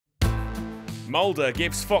Mulder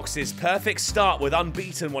gives Foxes perfect start with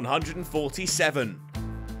unbeaten 147.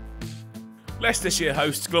 Leicestershire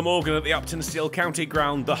hosts Glamorgan at the Uptonsteel County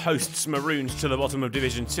Ground. The hosts marooned to the bottom of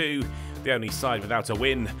Division 2, the only side without a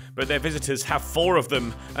win, but their visitors have 4 of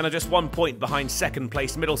them and are just 1 point behind second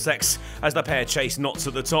place Middlesex as the pair chase knots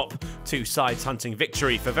at the top, 2 sides hunting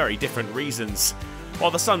victory for very different reasons. While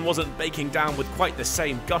the sun wasn't baking down with quite the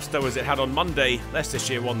same gusto as it had on Monday,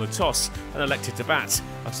 Leicestershire won the toss and elected to bat,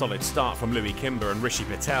 a solid start from Louis Kimber and Rishi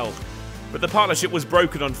Patel. But the partnership was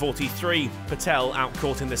broken on 43, Patel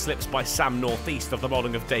out-caught in the slips by Sam northeast of the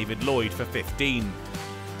bowling of David Lloyd for 15.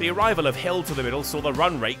 The arrival of Hill to the middle saw the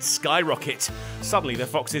run rate skyrocket. Suddenly the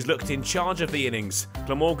Foxes looked in charge of the innings,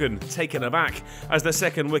 Glamorgan taken aback as the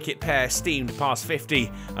second wicket pair steamed past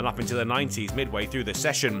 50 and up into the 90s midway through the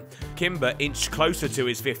session. Kimber inched closer to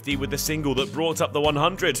his 50 with the single that brought up the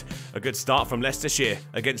 100. A good start from Leicestershire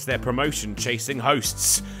against their promotion-chasing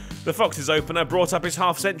hosts. The Foxes opener brought up his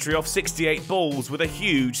half-century off 68 balls with a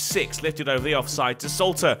huge 6 lifted over the offside to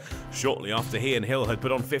Salter, shortly after he and Hill had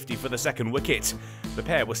put on 50 for the second wicket. The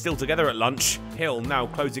pair were still together at lunch, Hill now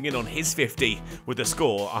closing in on his 50, with the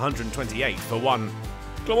score 128 for 1.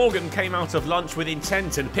 Glamorgan came out of lunch with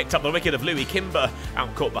intent and picked up the wicket of Louis Kimber,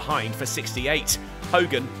 out-caught behind for 68.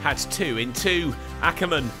 Hogan had 2 in 2.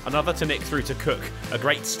 Ackerman, another to nick through to Cook. A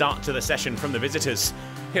great start to the session from the visitors.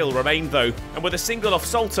 Hill remained though, and with a single off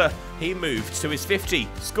Salter, he moved to his 50,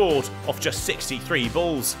 scored off just 63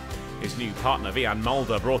 balls. His new partner Wiaan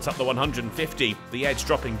Mulder brought up the 150, the edge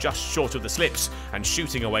dropping just short of the slips and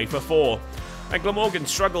shooting away for 4. And Glamorgan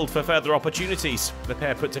struggled for further opportunities. The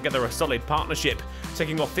pair put together a solid partnership,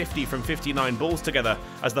 taking off 50 from 59 balls together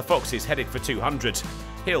as the Foxes headed for 200.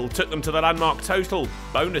 Hill took them to the landmark total,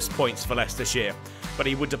 bonus points for Leicestershire, but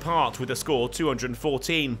he would depart with a score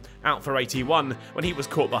 214, out for 81 when he was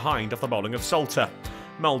caught behind off the bowling of Salter.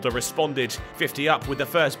 Mulder responded, 50 up with the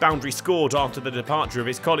first boundary scored after the departure of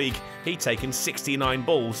his colleague. He'd taken 69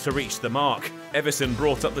 balls to reach the mark. Everson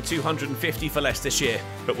brought up the 250 for Leicestershire,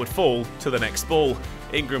 but would fall to the next ball.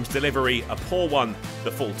 Ingram's delivery, a poor one.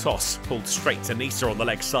 The full toss pulled straight to Nisa on the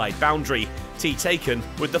leg side boundary. Tee taken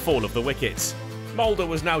with the fall of the wickets. Mulder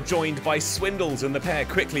was now joined by Swindells and the pair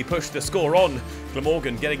quickly pushed the score on,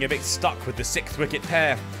 Glamorgan getting a bit stuck with the 6th wicket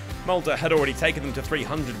pair. Mulder had already taken them to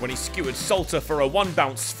 300 when he skewered Salter for a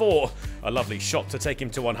 1-bounce 4. A lovely shot to take him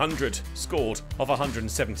to 100, scored off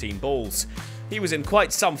 117 balls. He was in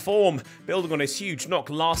quite some form, building on his huge knock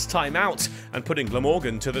last time out and putting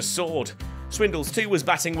Glamorgan to the sword. Swindells too was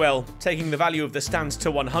batting well, taking the value of the stands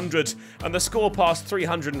to 100 and the score past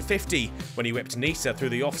 350 when he whipped Nisa through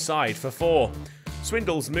the offside for 4.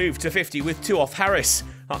 Swindells moved to 50 with 2 off Harris,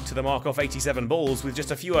 up to the mark off 87 balls with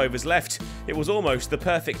just a few overs left. It was almost the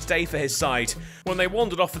perfect day for his side. When they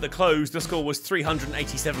wandered off at the close, the score was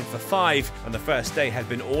 387 for 5, and the first day had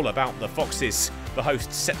been all about the Foxes. The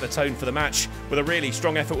hosts set the tone for the match with a really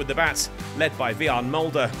strong effort with the bat, led by Wiaan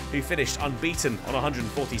Mulder, who finished unbeaten on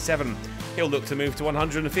 147. He'll look to move to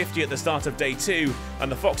 150 at the start of day 2, and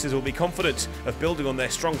the Foxes will be confident of building on their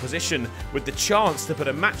strong position with the chance to put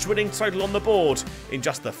a match-winning total on the board in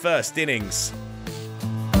just the first innings.